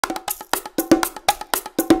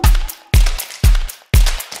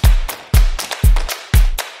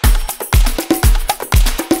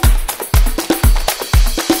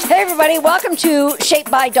everybody. Welcome to Shaped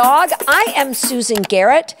by Dog. I am Susan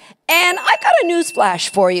Garrett, and I've got a news flash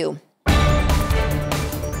for you.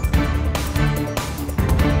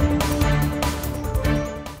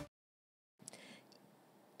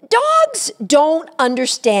 Dogs don't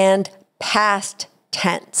understand past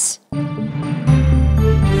tense.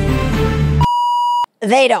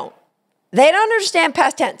 They don't. They don't understand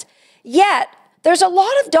past tense. Yet, there's a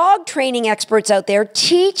lot of dog training experts out there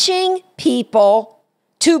teaching people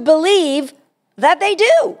to believe that they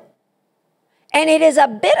do. And it is a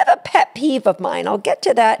bit of a pet peeve of mine. I'll get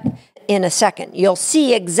to that in a second. You'll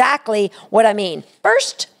see exactly what I mean.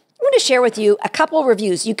 First, I'm going to share with you a couple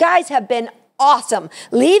reviews. You guys have been awesome,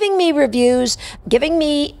 leaving me reviews, giving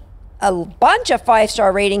me a bunch of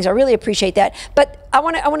 5-star ratings. I really appreciate that. But I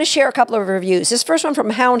want to share a couple of reviews. This first one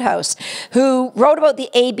from Hound House, who wrote about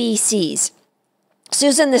the ABCs.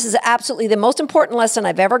 Susan, this is absolutely the most important lesson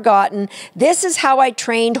I've ever gotten. This is how I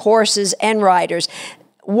trained horses and riders.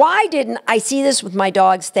 Why didn't I see this with my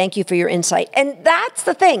dogs? Thank you for your insight. And that's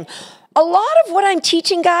the thing. A lot of what I'm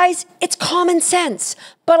teaching, guys, it's common sense.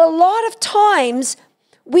 But a lot of times,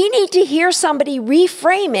 we need to hear somebody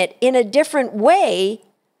reframe it in a different way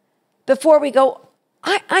before we go,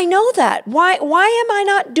 I know that. Why am I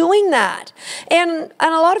not doing that? And a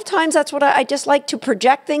lot of times that's what I just like to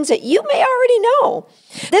project things that you may already know.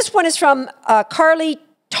 This one is from Carly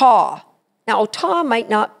Taw. Now, Taw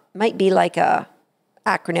might be like a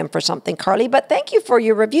acronym for something, Carly, but thank you for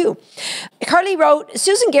your review. Carly wrote,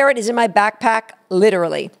 Susan Garrett is in my backpack,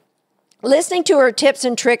 literally. Listening to her tips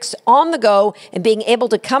and tricks on the go and being able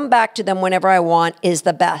to come back to them whenever I want is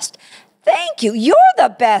the best. Thank you. You're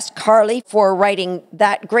the best, Carly, for writing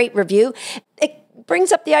that great review. It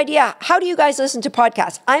brings up the idea, how do you guys listen to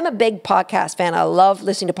podcasts? I'm a big podcast fan. I love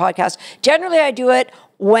listening to podcasts. Generally, I do it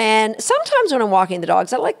sometimes when I'm walking the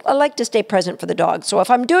dogs. I like to stay present for the dogs. So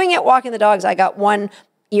if I'm doing it walking the dogs, I got one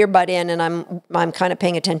earbud in and I'm kind of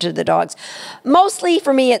paying attention to the dogs. Mostly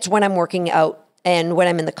for me, it's when I'm working out and when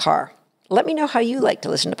I'm in the car. Let me know how you like to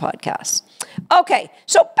listen to podcasts. Okay,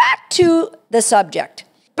 so back to the subject.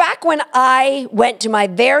 Back when I went to my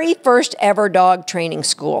very first ever dog training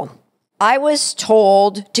school, I was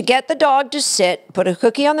told to get the dog to sit, put a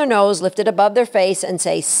cookie on their nose, lift it above their face, and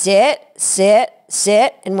say, sit, sit,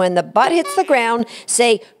 sit. And when the butt hits the ground,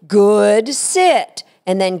 say, good, sit,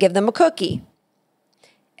 and then give them a cookie.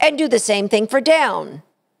 And do the same thing for down.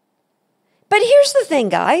 But here's the thing,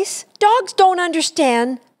 guys. Dogs don't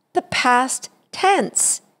understand the past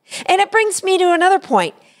tense. And it brings me to another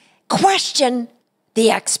point. Question the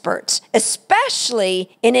experts,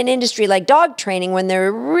 especially in an industry like dog training when there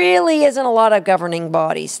really isn't a lot of governing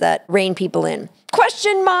bodies that rein people in.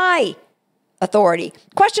 Question my authority.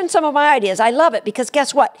 Question some of my ideas. I love it because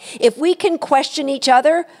guess what? If we can question each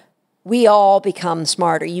other, we all become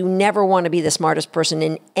smarter. You never want to be the smartest person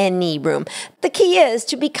in any room. The key is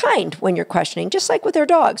to be kind when you're questioning, just like with our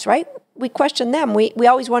dogs, right? We question them. We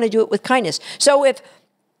always want to do it with kindness. So if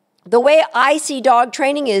the way I see dog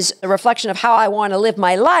training is a reflection of how I want to live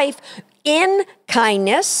my life in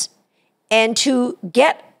kindness and to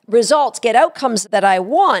get results, get outcomes that I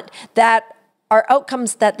want, that are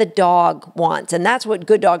outcomes that the dog wants. And that's what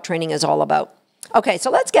good dog training is all about. Okay,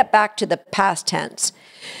 so let's get back to the past tense.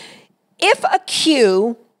 If a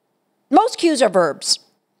cue, most cues are verbs.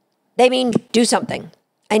 They mean do something.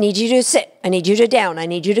 I need you to sit. I need you to down. I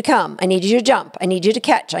need you to come. I need you to jump. I need you to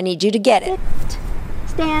catch. I need you to get it.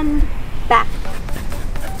 Stand back.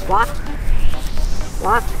 Walk.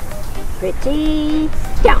 Walk. Pretty.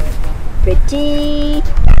 Down. Pretty.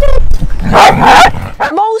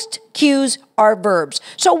 Most cues are verbs.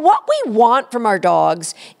 So what we want from our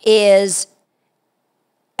dogs is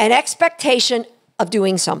an expectation of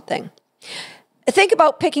doing something. Think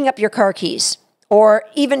about picking up your car keys, or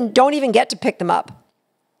don't even get to pick them up.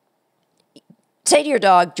 Say to your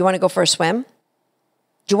dog, do you want to go for a swim?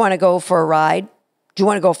 Do you want to go for a ride? Do you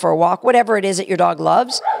want to go for a walk? Whatever it is that your dog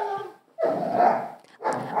loves.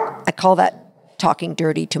 I call that talking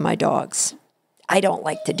dirty to my dogs. I don't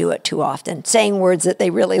like to do it too often, saying words that they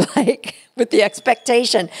really like with the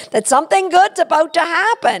expectation that something good's about to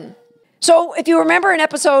happen. So if you remember in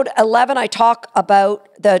episode 11, I talk about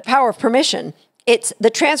the power of permission. It's the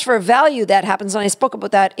transfer of value that happens, and I spoke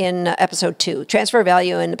about that in episode 2, transfer of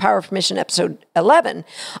value and the power of permission, episode 11.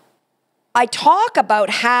 I talk about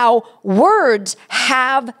how words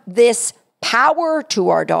have this power to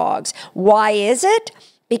our dogs. Why is it?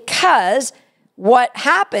 Because what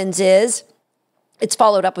happens is it's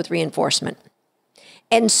followed up with reinforcement.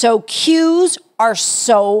 And so cues are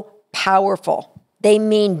so powerful. They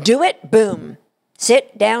mean do it, boom.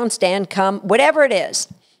 Sit, down, stand, come, whatever it is.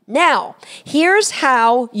 Now, here's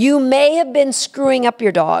how you may have been screwing up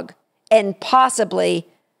your dog, and possibly,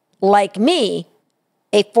 like me,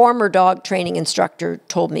 a former dog training instructor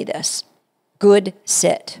told me this. Good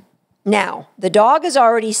sit. Now, the dog is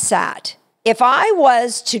already sat. If I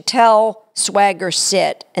was to tell Swagger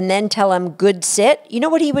sit and then tell him good sit, you know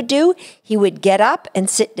what he would do? He would get up and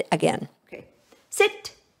sit again. Okay.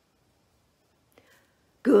 Sit.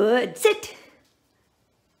 Good sit.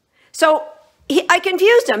 So I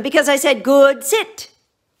confused him because I said good sit.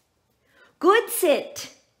 Good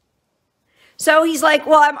sit. So he's like,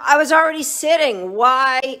 well, I was already sitting.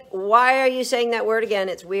 Why are you saying that word again?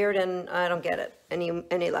 It's weird and I don't get it. And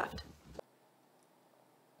he left.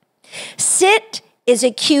 Sit is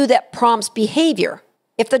a cue that prompts behavior.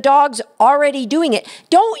 If the dog's already doing it,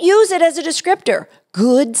 don't use it as a descriptor.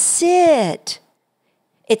 Good sit.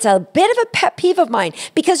 It's a bit of a pet peeve of mine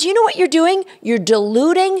because you know what you're doing? You're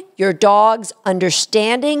diluting your dog's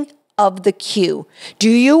understanding of the cue. Do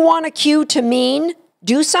you want a cue to mean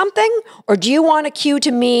do something, or do you want a cue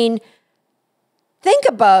to mean think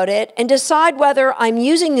about it and decide whether I'm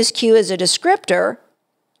using this cue as a descriptor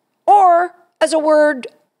or as a word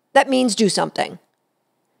that means do something?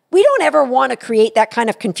 We don't ever want to create that kind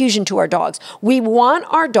of confusion to our dogs. We want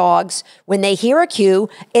our dogs, when they hear a cue,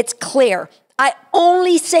 it's clear. I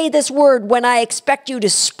only say this word when I expect you to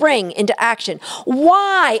spring into action.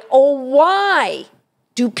 Why, oh why,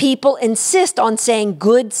 do people insist on saying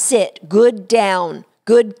good sit, good down,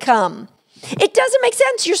 good come? It doesn't make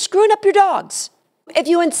sense. You're screwing up your dogs. If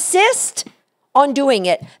you insist on doing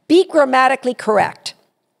it, be grammatically correct.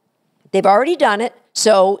 They've already done it,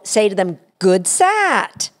 so say to them, good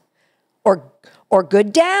sat, or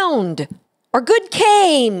good downed, or good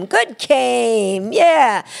came,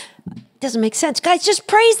 yeah. It doesn't make sense. Guys, just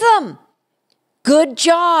praise them. Good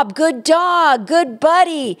job, good dog, good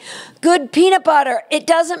buddy, good peanut butter. It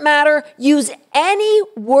doesn't matter. Use any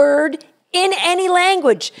word in any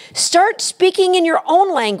language. Start speaking in your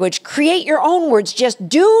own language. Create your own words. Just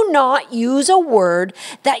do not use a word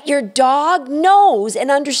that your dog knows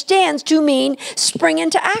and understands to mean spring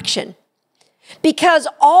into action. Because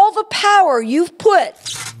all the power you've put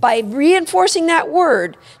by reinforcing that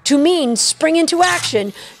word to mean spring into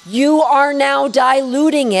action, you are now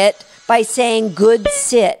diluting it by saying good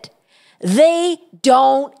sit. They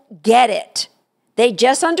don't get it. They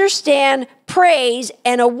just understand praise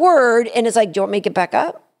and a word, and it's like, do you want me to get back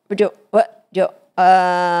up? Or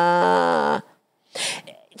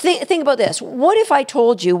think about this. What if I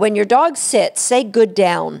told you when your dog sits, say good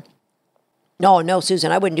down? No,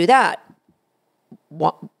 Susan, I wouldn't do that.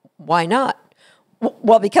 Why not?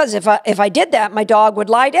 Well, because if I did that, my dog would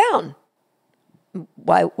lie down.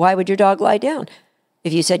 Why would your dog lie down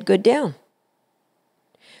if you said good down?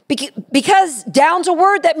 Because down's a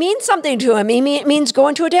word that means something to him. It means go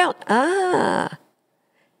into a down.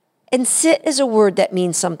 And sit is a word that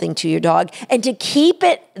means something to your dog. And to keep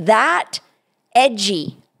it that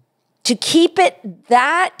edgy, to keep it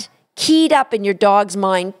that keyed up in your dog's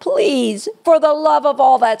mind, please, for the love of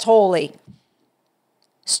all that's holy,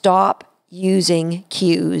 stop using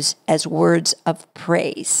cues as words of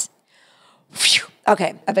praise. Phew.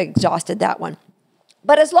 Okay, I've exhausted that one.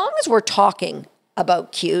 But as long as we're talking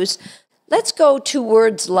about cues, let's go to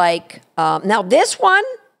words like, now this one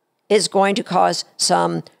is going to cause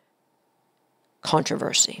some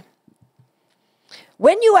controversy.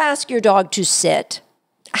 When you ask your dog to sit,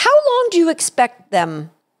 how long do you expect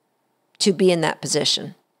them to be in that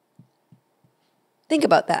position? Think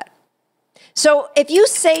about that. So if you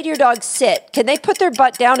say to your dog, sit, can they put their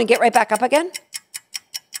butt down and get right back up again?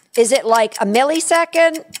 Is it like a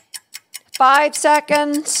millisecond, 5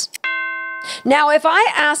 seconds? Now, if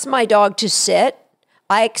I ask my dog to sit,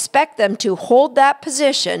 I expect them to hold that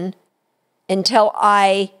position until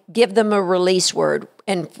I give them a release word.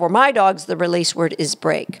 And for my dogs, the release word is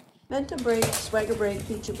break. Mentum break, swagger break,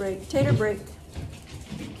 feature break, tater break.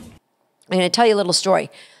 I'm going to tell you a little story.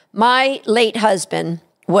 My late husband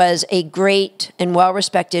was a great and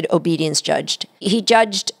well-respected obedience judge. He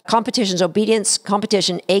judged competitions, obedience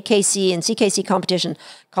competition, AKC and CKC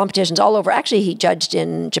competitions all over. Actually, he judged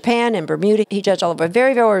in Japan and Bermuda. He judged all over. A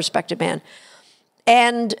very, very respected man.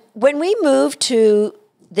 And when we moved to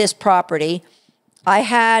this property, I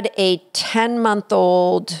had a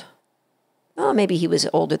 10-month-old, oh, maybe he was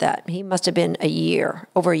older than that. He must have been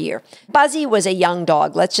over a year. Buzzy was a young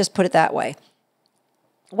dog. Let's just put it that way.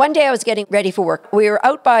 One day I was getting ready for work. We were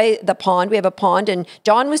out by the pond. We have a pond, and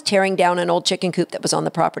John was tearing down an old chicken coop that was on the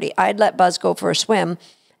property. I'd let Buzz go for a swim,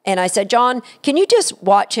 and I said, John, can you just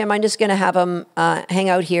watch him? I'm just going to have him hang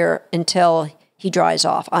out here until he dries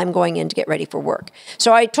off. I'm going in to get ready for work.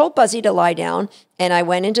 So I told Buzzy to lie down, and I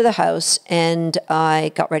went into the house and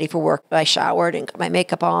I got ready for work. I showered and got my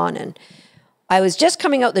makeup on, and I was just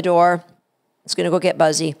coming out the door. I was going to go get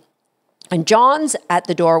Buzzy. And John's at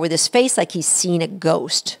the door with his face like he's seen a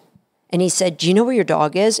ghost. And he said, "Do you know where your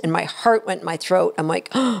dog is?" And my heart went in my throat. I'm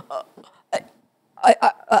like,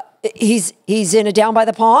 he's in a down by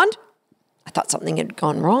the pond? I thought something had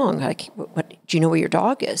gone wrong. Like, what, do you know where your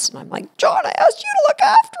dog is? And I'm like, "John, I asked you to look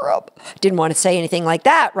after him." Didn't want to say anything like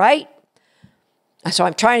that, right? So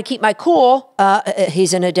I'm trying to keep my cool.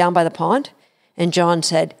 He's in a down by the pond. And John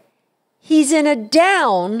said, "He's in a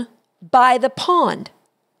down by the pond."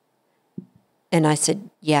 And I said,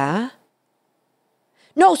 "Yeah."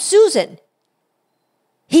 "No, Susan,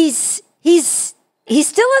 he's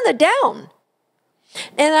still in the down."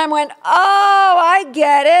 And I went, "Oh, I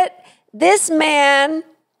get it. This man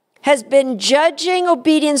has been judging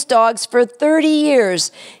obedience dogs for 30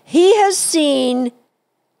 years. He has seen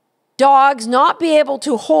dogs not be able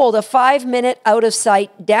to hold a 5-minute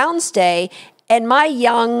out-of-sight downstay, and my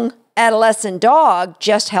young adolescent dog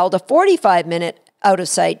just held a 45-minute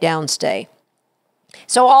out-of-sight downstay."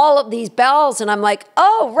 So all of these bells, and I'm like,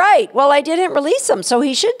 "Oh, right. Well, I didn't release him, so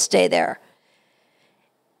he should stay there."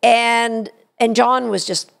 And John was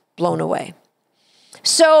just blown away.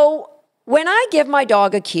 So when I give my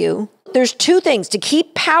dog a cue, there's two things. To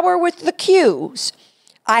keep power with the cues,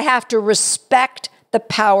 I have to respect the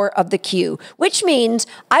power of the cue, which means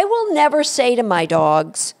I will never say to my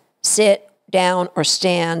dogs, sit, down, or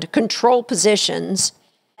stand, control positions,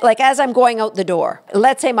 like as I'm going out the door.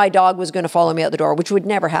 Let's say my dog was going to follow me out the door, which would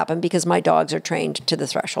never happen because my dogs are trained to the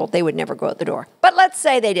threshold. They would never go out the door. But let's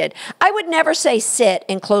say they did. I would never say sit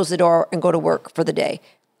and close the door and go to work for the day,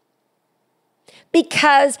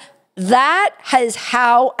 because that is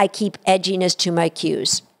how I keep edginess to my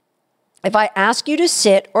cues. If I ask you to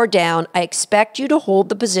sit or down, I expect you to hold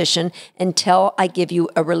the position until I give you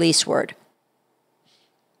a release word.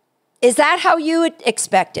 Is that how you would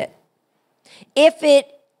expect it? If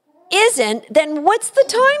it isn't, then what's the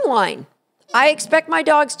timeline? I expect my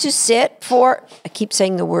dogs to sit for, I keep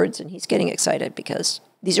saying the words and he's getting excited because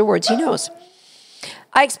these are words he knows.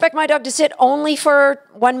 I expect my dog to sit only for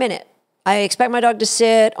 1 minute. I expect my dog to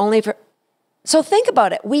sit only for, so think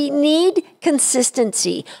about it. We need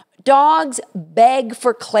consistency. Dogs beg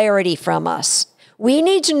for clarity from us. We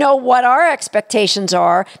need to know what our expectations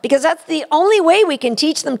are, because that's the only way we can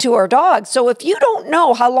teach them to our dogs. So if you don't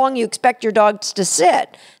know how long you expect your dogs to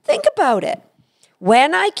sit, think about it.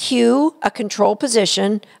 When I cue a control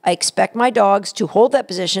position, I expect my dogs to hold that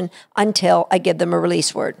position until I give them a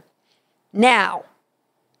release word. Now,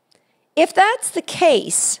 if that's the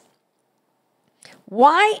case,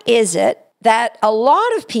 why is it that a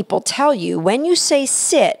lot of people tell you when you say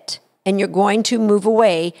sit and you're going to move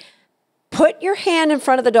away, put your hand in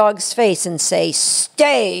front of the dog's face and say,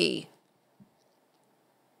 stay?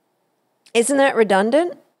 Isn't that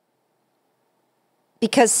redundant?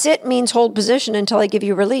 Because sit means hold position until I give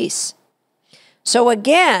you release. So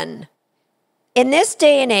again, in this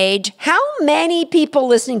day and age, how many people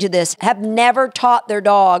listening to this have never taught their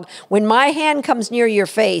dog, when my hand comes near your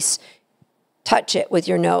face, touch it with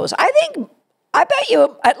your nose? I bet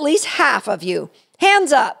you at least half of you.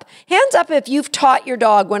 Hands up. Hands up if you've taught your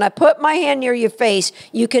dog, when I put my hand near your face,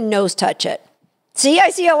 you can nose touch it. See,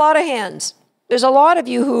 I see a lot of hands. There's a lot of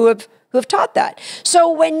you who have taught that.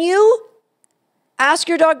 So when you ask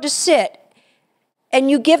your dog to sit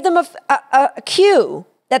and you give them a cue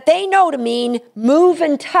that they know to mean move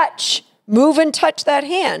and touch that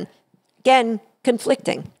hand, again,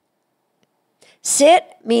 conflicting. Sit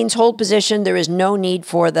means hold position. There is no need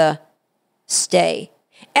for the stay.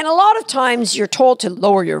 And a lot of times you're told to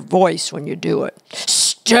lower your voice when you do it.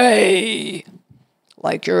 Stay.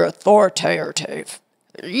 Like you're authoritative.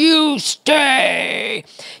 You stay.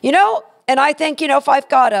 You know, and I think, if I've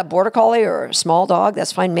got a border collie or a small dog,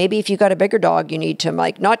 that's fine. Maybe if you've got a bigger dog, you need to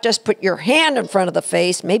not just put your hand in front of the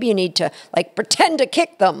face. Maybe you need to pretend to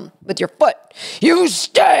kick them with your foot. You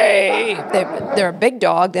stay. They're a big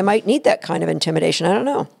dog. They might need that kind of intimidation. I don't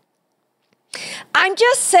know. I'm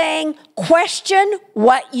just saying, question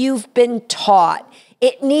what you've been taught.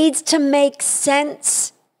 It needs to make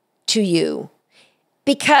sense to you,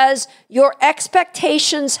 because your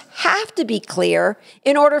expectations have to be clear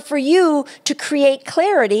in order for you to create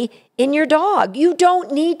clarity in your dog. You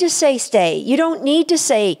don't need to say stay. You don't need to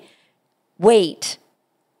say wait.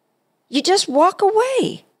 You just walk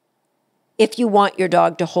away if you want your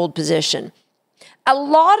dog to hold position. A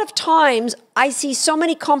lot of times I see so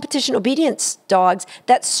many competition obedience dogs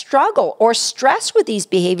that struggle or stress with these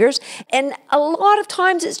behaviors. And a lot of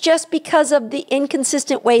times it's just because of the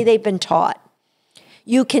inconsistent way they've been taught.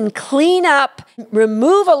 You can clean up,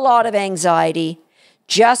 remove a lot of anxiety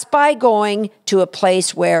just by going to a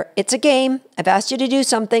place where it's a game. I've asked you to do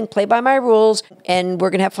something, play by my rules, and we're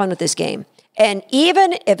going to have fun with this game. And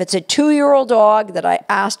even if it's a 2-year-old dog that I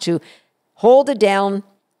asked to hold it down,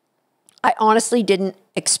 I honestly didn't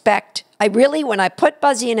expect, when I put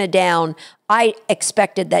Buzzy in a down, I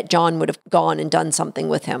expected that John would have gone and done something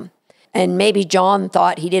with him. And maybe John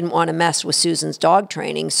thought he didn't want to mess with Susan's dog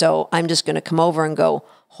training, so I'm just going to come over and go,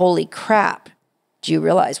 holy crap, do you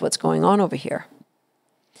realize what's going on over here?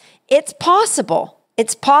 It's possible.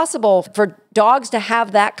 It's possible for dogs to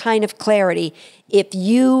have that kind of clarity if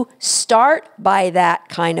you start by that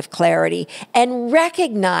kind of clarity and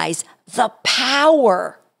recognize the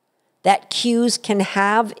power that cues can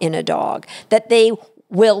have in a dog, that they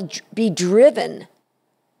will be driven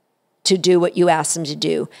to do what you ask them to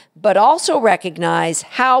do, but also recognize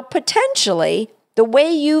how potentially the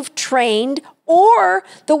way you've trained or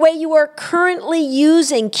the way you are currently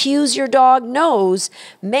using cues your dog knows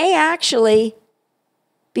may actually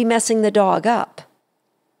be messing the dog up.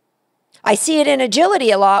 I see it in agility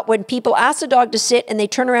a lot when people ask the dog to sit and they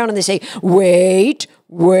turn around and they say, wait,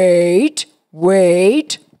 wait,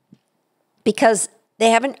 wait, because they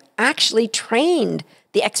haven't actually trained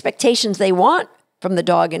the expectations they want from the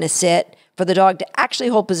dog in a sit for the dog to actually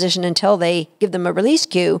hold position until they give them a release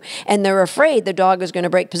cue, and they're afraid the dog is going to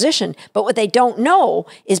break position. But what they don't know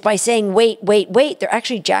is by saying, wait, wait, wait, they're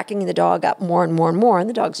actually jacking the dog up more and more and more, and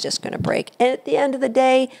the dog's just going to break. And at the end of the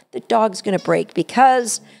day, the dog's going to break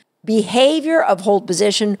because behavior of hold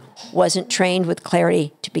position wasn't trained with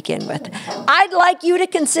clarity to begin with. I'd like you to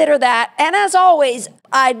consider that. And as always,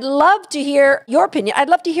 I'd love to hear your opinion. I'd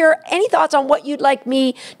love to hear any thoughts on what you'd like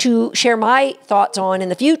me to share my thoughts on in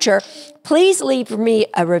the future. Please leave me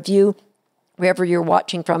a review wherever you're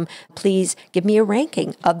watching from. Please give me a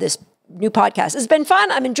ranking of this new podcast. It's been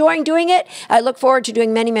fun. I'm enjoying doing it. I look forward to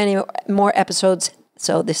doing many, many more episodes.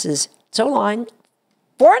 So this is so long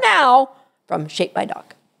for now from Shaped by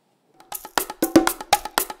Dog.